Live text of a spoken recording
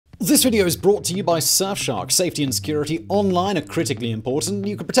This video is brought to you by Surfshark. Safety and security online are critically important, and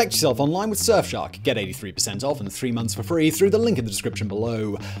you can protect yourself online with Surfshark. Get 83% off and 3 months for free through the link in the description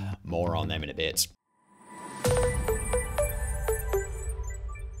below. More on them in a bit.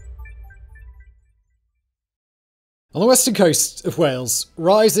 On the western coast of Wales,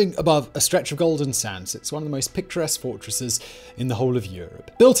 rising above a stretch of golden sands, it's one of the most picturesque fortresses in the whole of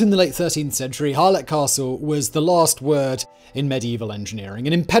Europe. Built in the late 13th century, Harlech Castle was the last word in medieval engineering,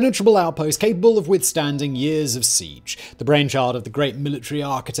 an impenetrable outpost capable of withstanding years of siege. The brainchild of the great military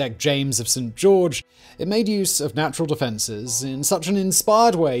architect James of St. George, it made use of natural defences in such an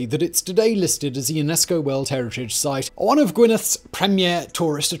inspired way that it's today listed as a UNESCO World Heritage Site, one of Gwyneth's premier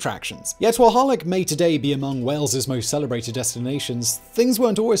tourist attractions. Yet while Harlech may today be among Wales's most celebrated destinations, things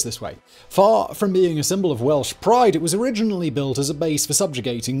weren't always this way. Far from being a symbol of Welsh pride, it was originally built as a base for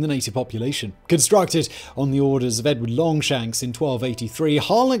subjugating the native population. Constructed on the orders of Edward Longshanks in 1283,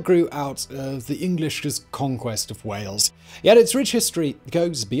 Harlech grew out of the English's conquest of Wales. Yet its rich history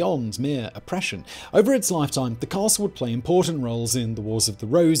goes beyond mere oppression. Over its lifetime, the castle would play important roles in the Wars of the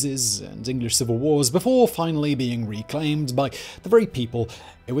Roses and English civil wars before finally being reclaimed by the very people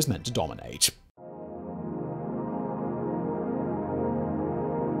it was meant to dominate.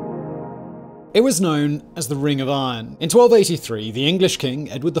 It was known as the Ring of Iron. In 1283, the English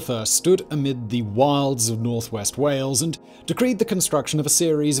king, Edward I, stood amid the wilds of northwest Wales and decreed the construction of a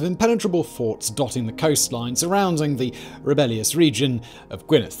series of impenetrable forts dotting the coastline surrounding the rebellious region of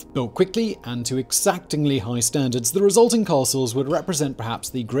Gwynedd. Built quickly and to exactingly high standards, the resulting castles would represent perhaps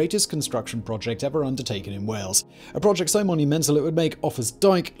the greatest construction project ever undertaken in Wales. A project so monumental it would make Offa's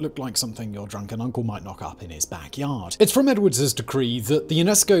Dyke look like something your drunken uncle might knock up in his backyard. It's from Edward's decree that the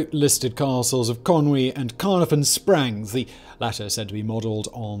UNESCO listed castles of Conwy and Carnarvon sprang, the latter said to be modelled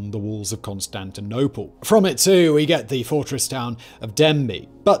on the walls of Constantinople. From it too we get the fortress town of Denbigh.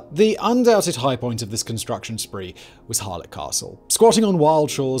 But the undoubted high point of this construction spree was Harlech Castle. Squatting on wild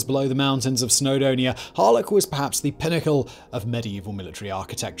shores below the mountains of Snowdonia, Harlech was perhaps the pinnacle of medieval military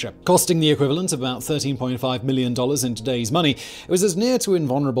architecture. Costing the equivalent of about $13.5 million in today's money, it was as near to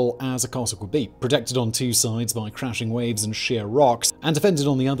invulnerable as a castle could be, protected on two sides by crashing waves and sheer rocks, and defended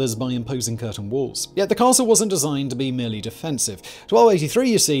on the others by imposing curtain walls. Yet the castle wasn't designed to be merely defensive. 1283,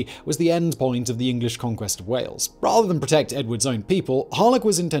 you see, was the end point of the English conquest of Wales. Rather than protect Edward's own people, Harlech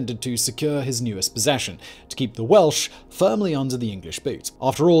was intended to secure his newest possession, to keep the Welsh firmly under the English boot.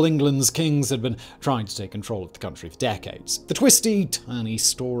 After all, England's kings had been trying to take control of the country for decades. The twisty, turny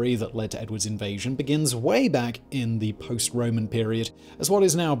story that led to Edward's invasion begins way back in the post-Roman period, as what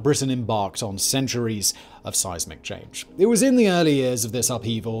is now Britain embarked on centuries of seismic change. It was in the early years of this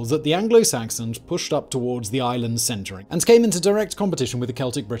upheaval that the Anglo-Saxons pushed up towards the island's centering and came into direct competition with the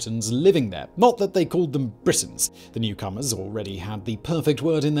Celtic Britons living there. Not that they called them Britons. The newcomers already had the perfect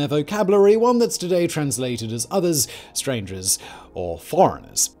word in their vocabulary, one that's today translated as others, strangers, or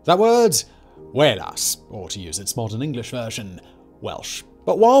foreigners. That word? Welas, or to use its modern English version, Welsh.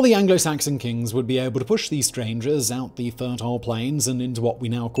 But while the Anglo-Saxon kings would be able to push these strangers out the fertile plains and into what we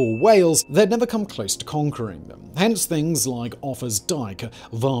now call Wales, they'd never come close to conquering them. Hence things like Offa's Dyke, a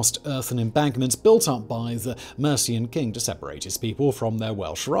vast earthen embankment built up by the Mercian king to separate his people from their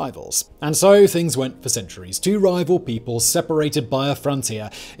Welsh rivals. And so things went for centuries, two rival peoples separated by a frontier,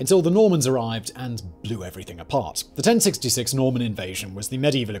 until the Normans arrived and blew everything apart. The 1066 Norman invasion was the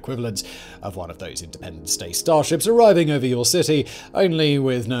medieval equivalent of one of those Independence Day starships arriving over your city, only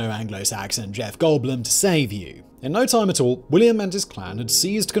with no Anglo-Saxon Jeff Goldblum to save you. In no time at all, William and his clan had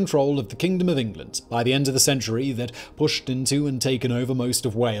seized control of the Kingdom of England. By the end of the century, they'd pushed into and taken over most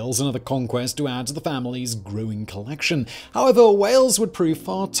of Wales, another conquest to add to the family's growing collection. However, Wales would prove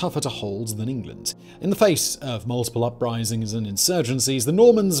far tougher to hold than England. In the face of multiple uprisings and insurgencies, the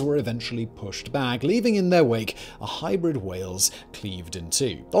Normans were eventually pushed back, leaving in their wake a hybrid Wales cleaved in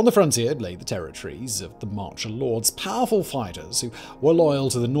two. On the frontier lay the territories of the Marcher Lords, powerful fighters who were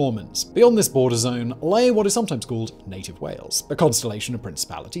loyal to the Normans. Beyond this border zone lay what is sometimes called Native Wales. A constellation of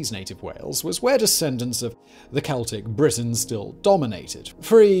principalities, Native Wales was where descendants of the Celtic Britons still dominated,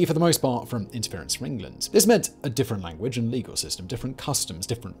 free for the most part from interference from England. This meant a different language and legal system, different customs,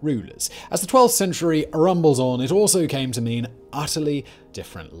 different rulers. As the 12th century rumbled on, it also came to mean utterly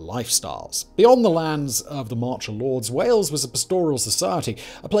different lifestyles. Beyond the lands of the Marcher Lords, Wales was a pastoral society,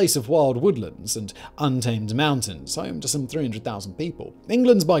 a place of wild woodlands and untamed mountains, home to some 300,000 people.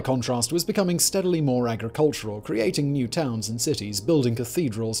 England, by contrast, was becoming steadily more agricultural, creating new towns and cities, building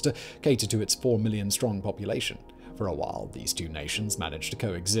cathedrals to cater to its 4 million strong population. For a while, these two nations managed to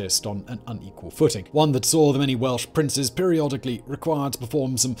coexist on an unequal footing, one that saw the many Welsh princes periodically required to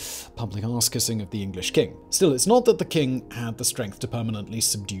perform some public arse-kissing of the English king. Still, it's not that the king had the strength to permanently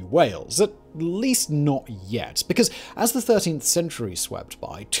subdue Wales, at least not yet, because as the 13th century swept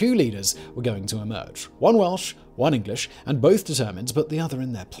by, two leaders were going to emerge. One Welsh, one English, and both determined to put the other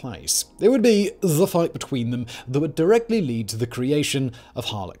in their place. It would be the fight between them that would directly lead to the creation of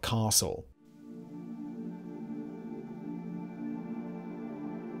Harlech Castle.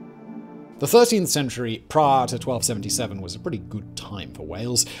 The 13th century, prior to 1277, was a pretty good time for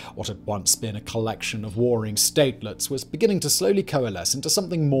Wales. What had once been a collection of warring statelets was beginning to slowly coalesce into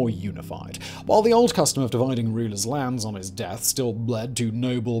something more unified. While the old custom of dividing rulers' lands on his death still led to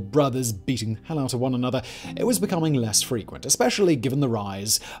noble brothers beating hell out of one another, it was becoming less frequent, especially given the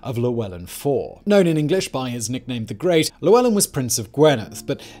rise of Llewellyn IV. Known in English by his nickname the Great, Llewellyn was Prince of Gwynedd,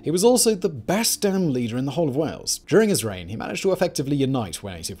 but he was also the best damn leader in the whole of Wales. During his reign, he managed to effectively unite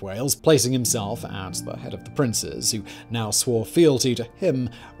native Wales, placing himself at the head of the princes, who now swore fealty to him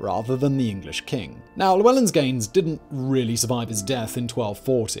rather than the English king. Now, Llewellyn's gains didn't really survive his death in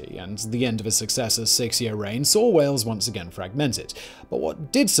 1240, and the end of his successor's 6-year reign saw Wales once again fragmented. But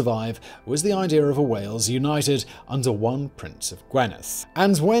what did survive was the idea of a Wales united under one Prince of Gwynedd.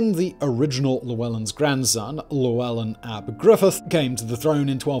 And when the original Llewellyn's grandson, Llewellyn ap Gruffydd, came to the throne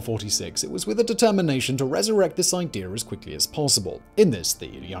in 1246, it was with a determination to resurrect this idea as quickly as possible. In this, the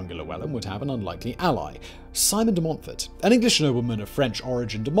younger Llewellyn would have an unlikely ally, Simon de Montfort. An English nobleman of French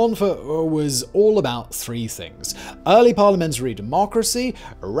origin, de Montfort was all about three things: early parliamentary democracy,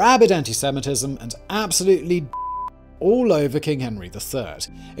 rabid anti-Semitism, and absolutely all over King Henry III.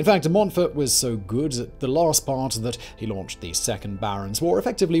 In fact, de Montfort was so good at the last part that he launched the Second Barons' War,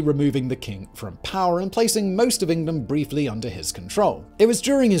 effectively removing the king from power and placing most of England briefly under his control. It was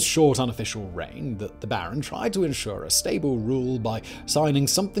during his short unofficial reign that the Baron tried to ensure a stable rule by signing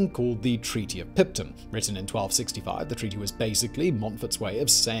something called the Treaty of Pipton. Written in 1265, the treaty was basically Montfort's way of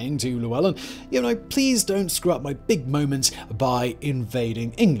saying to Llewellyn, please don't screw up my big moment by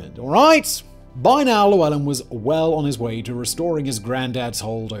invading England, alright? By now, Llewellyn was well on his way to restoring his granddad's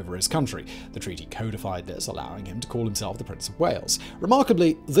hold over his country. The treaty codified this, allowing him to call himself the Prince of Wales.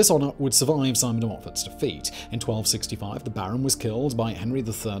 Remarkably, this honour would survive Simon de Montfort's defeat. In 1265, the Baron was killed by Henry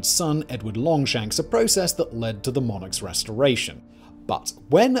III's son, Edward Longshanks, a process that led to the monarch's restoration. But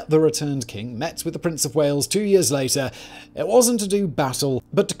when the returned king met with the Prince of Wales 2 years later, it wasn't to do battle,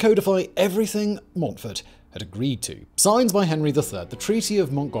 but to codify everything Montfort had agreed to. Signed by Henry III, the Treaty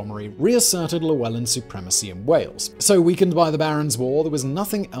of Montgomery reasserted Llewellyn's supremacy in Wales. So weakened by the Barons' War, there was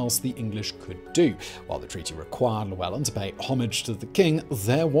nothing else the English could do. While the treaty required Llewellyn to pay homage to the king,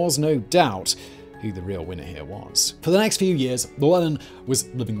 there was no doubt who the real winner here was. For the next few years, Llewellyn was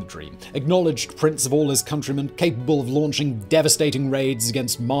living the dream. Acknowledged prince of all his countrymen, capable of launching devastating raids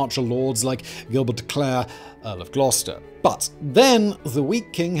against marcher lords like Gilbert de Clare, Earl of Gloucester. But then the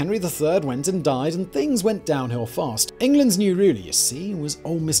weak King Henry III went and died, and things went downhill fast. England's new ruler, you see, was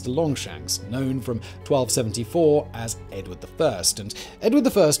old Mr. Longshanks, known from 1274 as Edward I. And Edward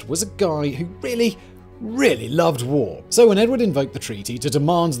I was a guy who really loved war. So when Edward invoked the treaty to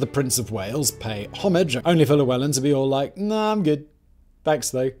demand the Prince of Wales pay homage, only for Llewellyn to be all like, nah, I'm good.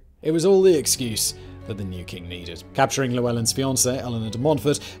 Thanks though. It was all the excuse that the new king needed. Capturing Llewellyn's fiancée, Eleanor de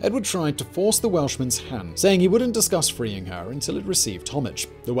Montfort, Edward tried to force the Welshman's hand, saying he wouldn't discuss freeing her until it received homage.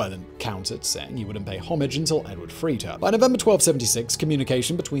 Llewellyn countered, saying he wouldn't pay homage until Edward freed her. By November 1276,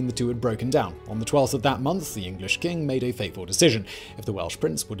 communication between the two had broken down. On the 12th of that month, the English king made a fateful decision. If the Welsh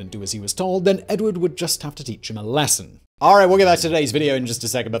prince wouldn't do as he was told, then Edward would just have to teach him a lesson. Alright, we'll get back to today's video in just a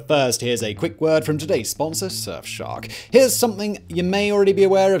second, but first, here's a quick word from today's sponsor, Surfshark. Here's something you may already be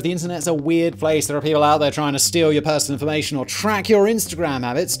aware of. The internet's a weird place. There are people out there trying to steal your personal information or track your Instagram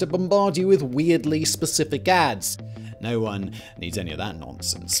habits to bombard you with weirdly specific ads. No one needs any of that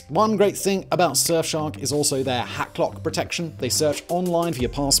nonsense. One great thing about Surfshark is also their hack lock protection. They search online for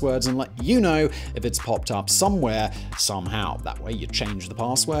your passwords and let you know if it's popped up somewhere, somehow. That way you change the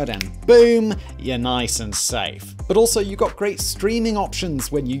password and boom, you're nice and safe. But also you've got great streaming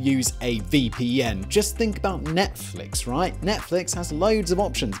options when you use a VPN. Just think about Netflix, right? Netflix has loads of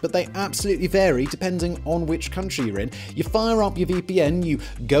options, but they absolutely vary depending on which country you're in. You fire up your VPN, you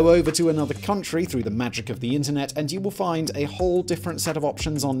go over to another country through the magic of the internet, and you will will find a whole different set of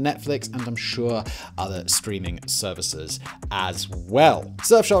options on Netflix and I'm sure other streaming services as well.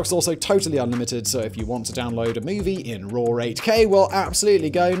 Surfshark's also totally unlimited, so if you want to download a movie in raw 8K, well, absolutely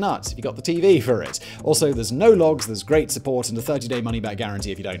go nuts if you got the TV for it. Also, there's no logs, there's great support, and a 30-day money-back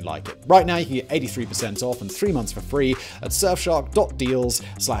guarantee if you don't like it. Right now, you can get 83% off and 3 months for free at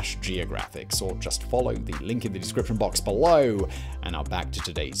surfshark.deals/geographics, or just follow the link in the description box below. And now back to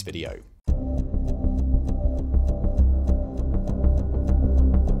today's video.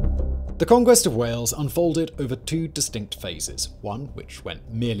 The conquest of Wales unfolded over two distinct phases, one which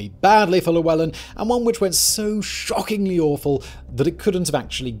went merely badly for Llewellyn, and one which went so shockingly awful that it couldn't have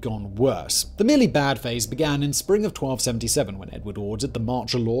actually gone worse. The merely bad phase began in spring of 1277, when Edward ordered the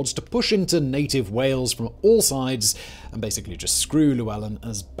Marcher Lords to push into native Wales from all sides and basically just screw Llewellyn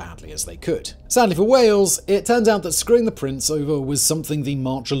as badly as they could. Sadly for Wales, it turned out that screwing the prince over was something the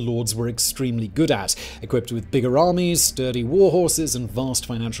Marcher Lords were extremely good at. Equipped with bigger armies, sturdy war horses, and vast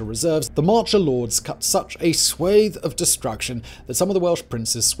financial reserves, the Marcher Lords cut such a swathe of destruction that some of the Welsh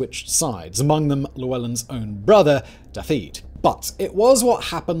princes switched sides, among them Llewellyn's own brother, Dafydd. But it was what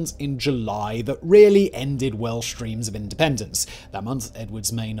happened in July that really ended Welsh dreams of independence. That month,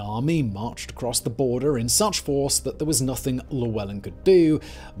 Edward's main army marched across the border in such force that there was nothing Llewellyn could do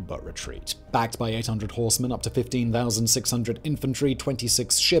but retreat. Backed by 800 horsemen, up to 15,600 infantry,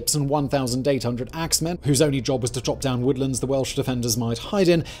 26 ships, and 1,800 axemen, whose only job was to chop down woodlands the Welsh defenders might hide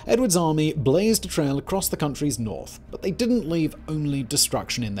in, Edward's army blazed a trail across the country's north. But they didn't leave only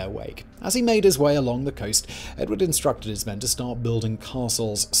destruction in their wake. As he made his way along the coast, Edward instructed his men to start building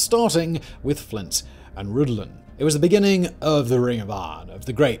castles, starting with Flint and Rhuddlan. It was the beginning of the Ring of Iron, of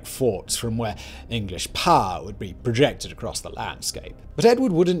the great forts from where English power would be projected across the landscape. But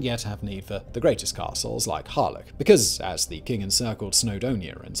Edward wouldn't yet have need for the greatest castles like Harlech, because as the king encircled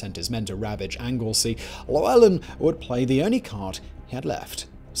Snowdonia and sent his men to ravage Anglesey, Llewellyn would play the only card he had left: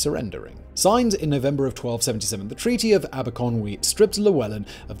 surrendering. Signed in November of 1277, the Treaty of Aberconwy stripped Llewellyn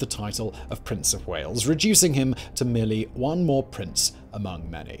of the title of Prince of Wales, reducing him to merely one more prince among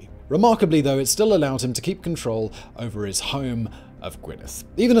many. Remarkably, though, it still allowed him to keep control over his home of Gwynedd.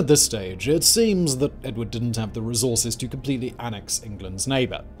 Even at this stage, it seems that Edward didn't have the resources to completely annex England's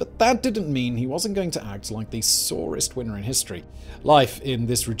neighbour. But that didn't mean he wasn't going to act like the sorest winner in history. Life in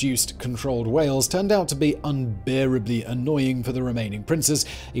this reduced, controlled Wales turned out to be unbearably annoying for the remaining princes,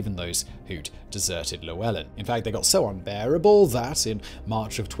 even those who'd deserted Llewellyn. In fact, they got so unbearable that in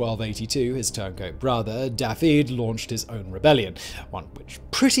March of 1282, his turncoat brother, Dafydd, launched his own rebellion, one which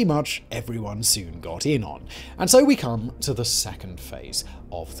pretty much everyone soon got in on. And so we come to the second phase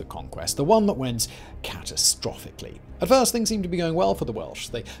of the conquest, the one that went catastrophically. At first, things seemed to be going well for the Welsh.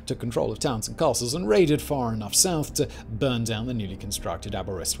 They took control of towns and castles and raided far enough south to burn down the newly constructed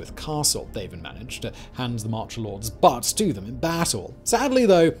Aberystwyth Castle. They even managed to hand the Marcher Lords' butts to them in battle. Sadly,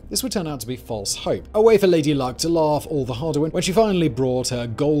 though, this would turn out to be false hope. A way for Lady Luck to laugh all the harder when she finally brought her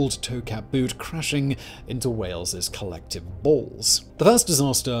gold toe-cap boot crashing into Wales's collective balls. The first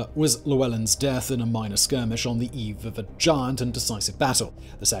disaster was Llewellyn's death in a minor skirmish on the eve of a giant and decisive battle.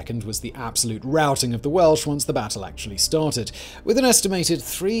 The second was the absolute routing of the Welsh once the battle actually started. With an estimated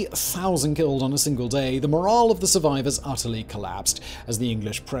 3,000 killed on a single day, the morale of the survivors utterly collapsed. As the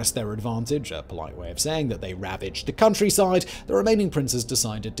English pressed their advantage, a polite way of saying that they ravaged the countryside, the remaining princes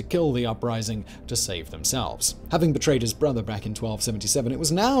decided to kill the uprising to save themselves. Having betrayed his brother back in 1277, it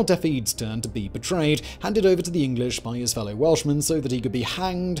was now Dafydd's turn to be betrayed, handed over to the English by his fellow Welshmen so that he could be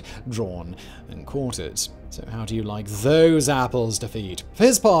hanged, drawn, and quartered. So how do you like those apples, Dafydd? For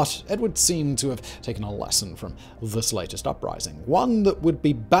his part, Edward seemed to have taken a lesson from this latest uprising, one that would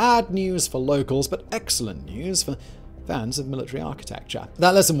be bad news for locals, but excellent news for fans of military architecture.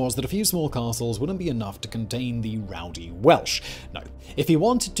 That lesson was that a few small castles wouldn't be enough to contain the rowdy Welsh. No, if he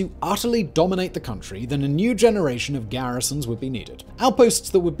wanted to utterly dominate the country, then a new generation of garrisons would be needed. Outposts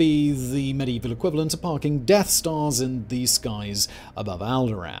that would be the medieval equivalent of parking Death Stars in the skies above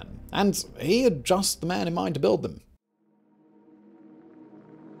Alderaan. And he had just the man in mind to build them.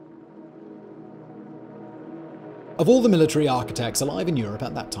 Of all the military architects alive in Europe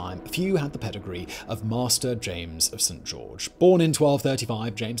at that time, few had the pedigree of Master James of St. George. Born in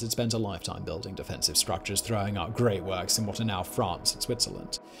 1235, James had spent a lifetime building defensive structures, throwing out great works in what are now France and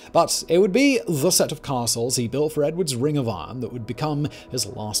Switzerland. But it would be the set of castles he built for Edward's Ring of Iron that would become his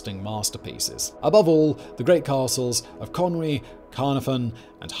lasting masterpieces. Above all, the great castles of Conwy, Carnarvon,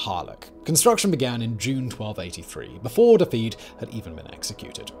 and Harlech. Construction began in June 1283, before defeat had even been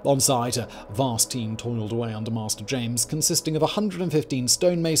executed. On site, a vast team toiled away under Master James, consisting of 115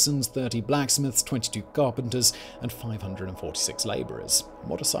 stonemasons, 30 blacksmiths, 22 carpenters, and 546 labourers.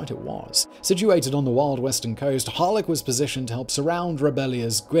 What a sight it was. Situated on the wild western coast, Harlech was positioned to help surround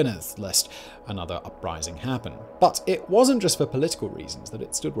rebellious Gwynedd, lest another uprising happen. But it wasn't just for political reasons that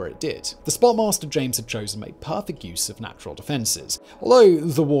it stood where it did. The spot Master James had chosen made perfect use of natural defences. Although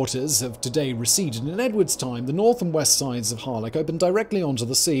the waters have today receded, in Edward's time, the north and west sides of Harlech opened directly onto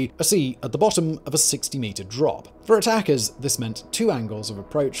the sea, a sea at the bottom of a 60-metre drop. For attackers, this meant two angles of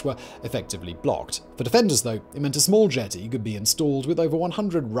approach were effectively blocked. For defenders, though, it meant a small jetty could be installed with over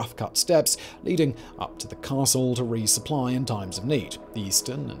 100 rough-cut steps leading up to the castle to resupply in times of need. The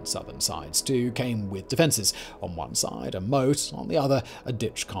eastern and southern sides, too, came with defences. On one side, a moat, on the other, a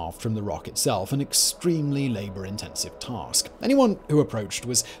ditch carved from the rock itself, an extremely labour-intensive task. Anyone who approached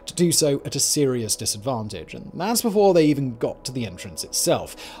was to do so at a serious disadvantage, and that's before they even got to the entrance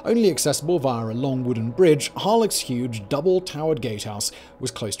itself. Only accessible via a long wooden bridge, Harlech's huge double-towered gatehouse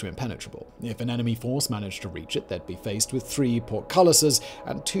was close to impenetrable. If an enemy force managed to reach it, they'd be faced with 3 portcullises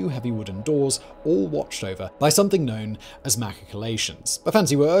and 2 heavy wooden doors, all watched over by something known as machicolations. A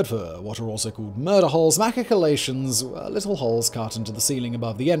fancy word for what are also called murder holes. Machicolations were little holes cut into the ceiling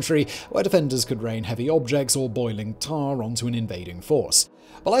above the entry, where defenders could rain heavy objects or boiling tar onto an invading force.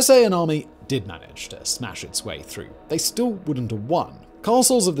 But let's say an army did manage to smash its way through, they still wouldn't have won.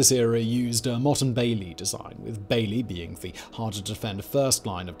 Castles of this era used a motte and bailey design, with bailey being the harder-to-defend first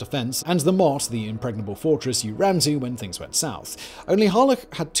line of defence, and the motte the impregnable fortress you ran to when things went south. Only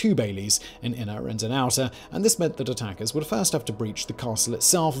Harlech had 2 baileys, an inner and an outer, and this meant that attackers would first have to breach the castle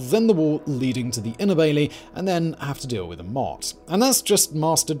itself, then the wall leading to the inner bailey, and then have to deal with a motte. And that's just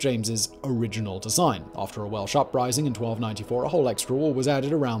Master James's original design. After a Welsh uprising in 1294, a whole extra wall was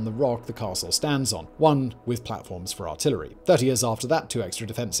added around the rock the castle stands on, one with platforms for artillery. 30 years after that, 2 extra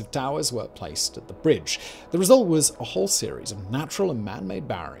defensive towers were placed at the bridge. The result was a whole series of natural and man-made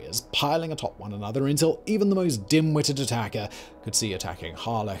barriers piling atop one another until even the most dim-witted attacker could see attacking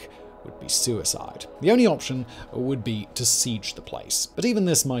Harlech would be suicide. The only option would be to siege the place, but even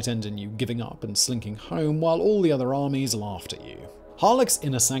this might end in you giving up and slinking home while all the other armies laughed at you. Harlech's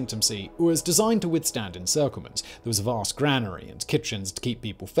inner sanctum was designed to withstand encirclement. There was a vast granary and kitchens to keep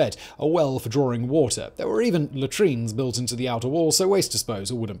people fed, a well for drawing water. There were even latrines built into the outer wall, so waste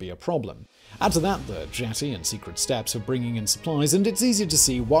disposal wouldn't be a problem. Add to that the jetty and secret steps for bringing in supplies, and it's easy to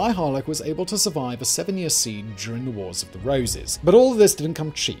see why Harlech was able to survive a 7-year siege during the Wars of the Roses. But all of this didn't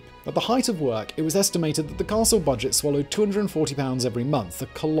come cheap. At the height of work, it was estimated that the castle budget swallowed £240 every month, a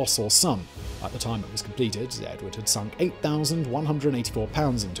colossal sum. At the time it was completed, Edward had sunk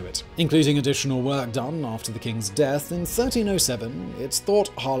 £8,184 into it. Including additional work done after the king's death in 1307, it's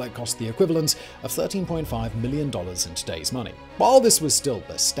thought Harlech cost the equivalent of $13.5 million in today's money. While this was still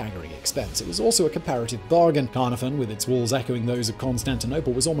a staggering expense, it was also a comparative bargain. Carnarvon, with its walls echoing those of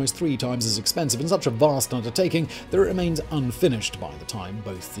Constantinople, was almost 3 times as expensive and such a vast undertaking that it remained unfinished by the time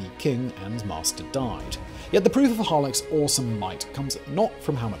both the king and master died. Yet the proof of Harlech's awesome might comes not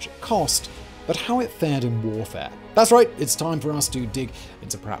from how much it cost, but how it fared in warfare. That's right, it's time for us to dig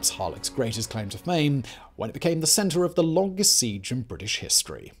into perhaps Harlech's greatest claim to fame, when it became the centre of the longest siege in British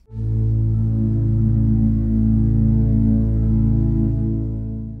history.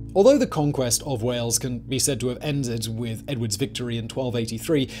 Although the conquest of Wales can be said to have ended with Edward's victory in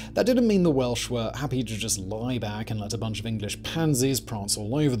 1283, that didn't mean the Welsh were happy to just lie back and let a bunch of English pansies prance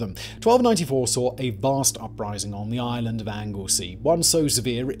all over them. 1294 saw a vast uprising on the island of Anglesey, one so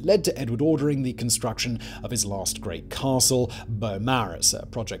severe it led to Edward ordering the construction of his last great castle, Beaumaris, a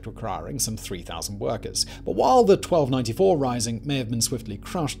project requiring some 3,000 workers. But while the 1294 rising may have been swiftly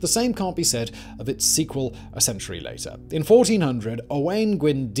crushed, the same can't be said of its sequel a century later. In 1400, Owain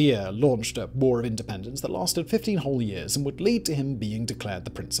Gwyndea launched a war of independence that lasted 15 whole years and would lead to him being declared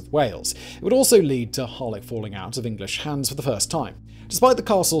the Prince of Wales. It would also lead to Harlech falling out of English hands for the first time. Despite the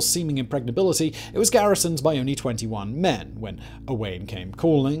castle's seeming impregnability, it was garrisoned by only 21 men when Owain came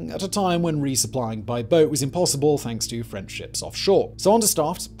calling, at a time when resupplying by boat was impossible thanks to French ships offshore. So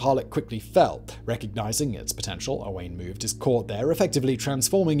understaffed, Harlech quickly fell. Recognizing its potential, Owain moved his court there, effectively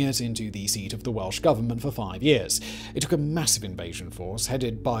transforming it into the seat of the Welsh government for 5 years. It took a massive invasion force,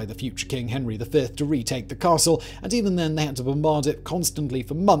 headed by the future King Henry V, to retake the castle, and even then they had to bombard it constantly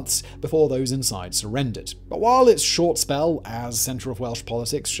for months before those inside surrendered. But while its short spell as centre of Welsh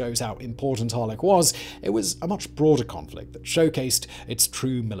politics shows how important Harlech was, it was a much broader conflict that showcased its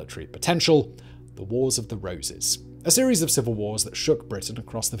true military potential: the Wars of the Roses. A series of civil wars that shook Britain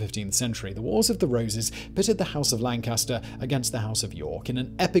across the 15th century, the Wars of the Roses pitted the House of Lancaster against the House of York in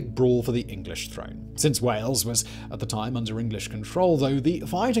an epic brawl for the English throne. Since Wales was at the time under English control, though, the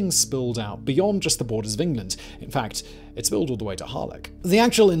fighting spilled out beyond just the borders of England. In fact, it spilled all the way to Harlech. The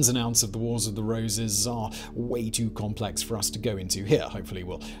actual ins and outs of the Wars of the Roses are way too complex for us to go into here. Hopefully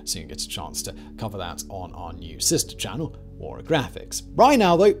we'll soon get a chance to cover that on our new sister channel, War Graphics. Right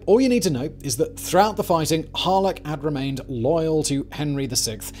now, though, all you need to know is that throughout the fighting, Harlech had remained loyal to Henry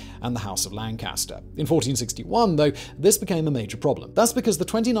VI and the House of Lancaster. In 1461, though, this became a major problem. That's because the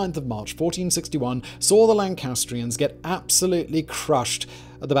 29th of March 1461 saw the Lancastrians get absolutely crushed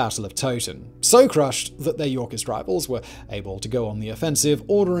at the Battle of Towton. So crushed that their Yorkist rivals were able to go on the offensive,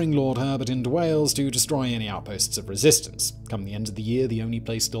 ordering Lord Herbert into Wales to destroy any outposts of resistance. Come the end of the year, the only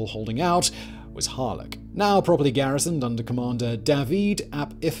place still holding out was Harlech. Now properly garrisoned under Commander David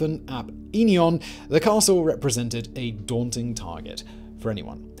ap Iffan ap Enion, the castle represented a daunting target for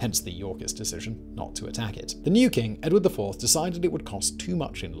anyone, hence the Yorkist decision not to attack it. The new king, Edward IV, decided it would cost too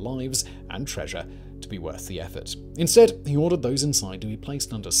much in lives and treasure to be worth the effort. Instead, he ordered those inside to be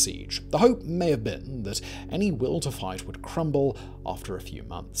placed under siege. The hope may have been that any will to fight would crumble after a few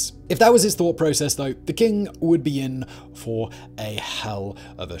months. If that was his thought process, though, the king would be in for a hell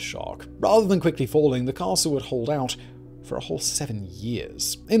of a shock. Rather than quickly falling, the castle would hold out for a whole 7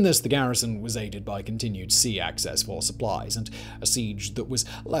 years. In this, the garrison was aided by continued sea access for supplies, and a siege that was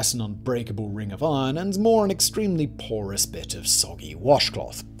less an unbreakable ring of iron and more an extremely porous bit of soggy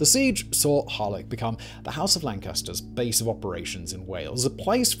washcloth. The siege saw Harlech become the House of Lancaster's base of operations in Wales, a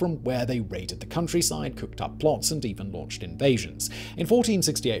place from where they raided the countryside, cooked up plots, and even launched invasions. In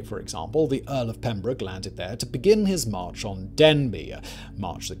 1468, for example, the Earl of Pembroke landed there to begin his march on Denbigh, a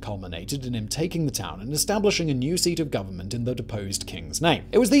march that culminated in him taking the town and establishing a new seat of government in the deposed king's name.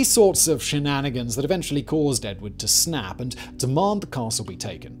 It was these sorts of shenanigans that eventually caused Edward to snap and demand the castle be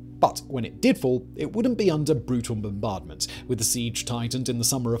taken. But when it did fall, it wouldn't be under brutal bombardment. With the siege tightened in the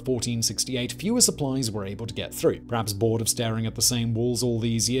summer of 1468, fewer supplies were able to get through. Perhaps bored of staring at the same walls all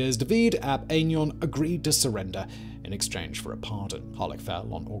these years, David ap Enion agreed to surrender in exchange for a pardon. Harlech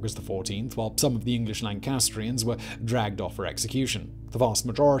fell on August the 14th, while some of the English Lancastrians were dragged off for execution. The vast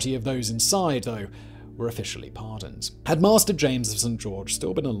majority of those inside, though, were officially pardoned. Had Master James of St. George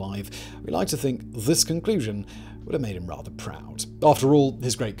still been alive, we like to think this conclusion would have made him rather proud. After all,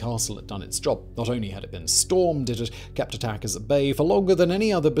 his great castle had done its job. Not only had it been stormed, it had kept attackers at bay for longer than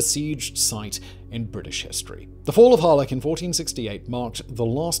any other besieged site in British history. The fall of Harlech in 1468 marked the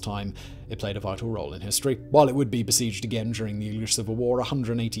last time it played a vital role in history. While it would be besieged again during the English Civil War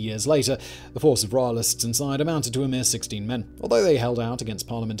 180 years later, the force of royalists inside amounted to a mere 16 men. Although they held out against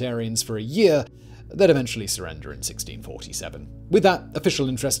parliamentarians for a year, they'd eventually surrender in 1647. With that, official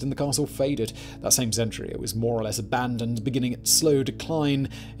interest in the castle faded. That same century, it was more or less abandoned, beginning its slow decline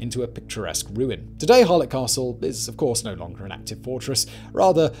into a picturesque ruin. Today, Harlech Castle is, of course, no longer an active fortress.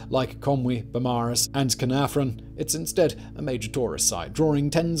 Rather, like Conwy, Beaumaris, and Caernarfon, it's instead a major tourist site, drawing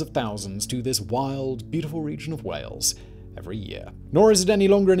tens of thousands to this wild, beautiful region of Wales every year. Nor is it any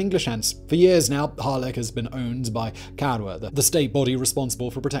longer in English hands. For years now, Harlech has been owned by Cadwa, the state body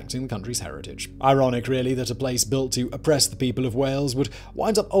responsible for protecting the country's heritage. Ironic, really, that a place built to oppress the people of Wales would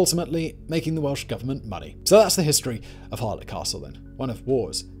wind up ultimately making the Welsh government money. So that's the history of Harlech Castle then. One of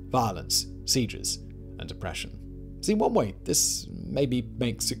wars, violence, sieges, and oppression. See, in one way, this maybe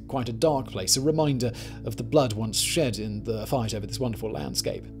makes it quite a dark place, a reminder of the blood once shed in the fight over this wonderful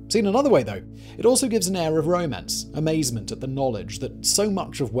landscape. Seen another way, though, it also gives an air of romance, amazement at the knowledge that so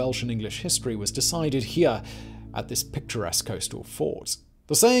much of Welsh and English history was decided here at this picturesque coastal fort.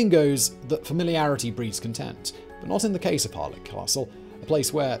 The saying goes that familiarity breeds contempt, but not in the case of Harlech Castle, a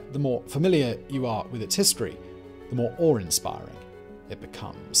place where the more familiar you are with its history, the more awe-inspiring it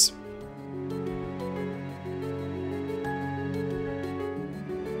becomes.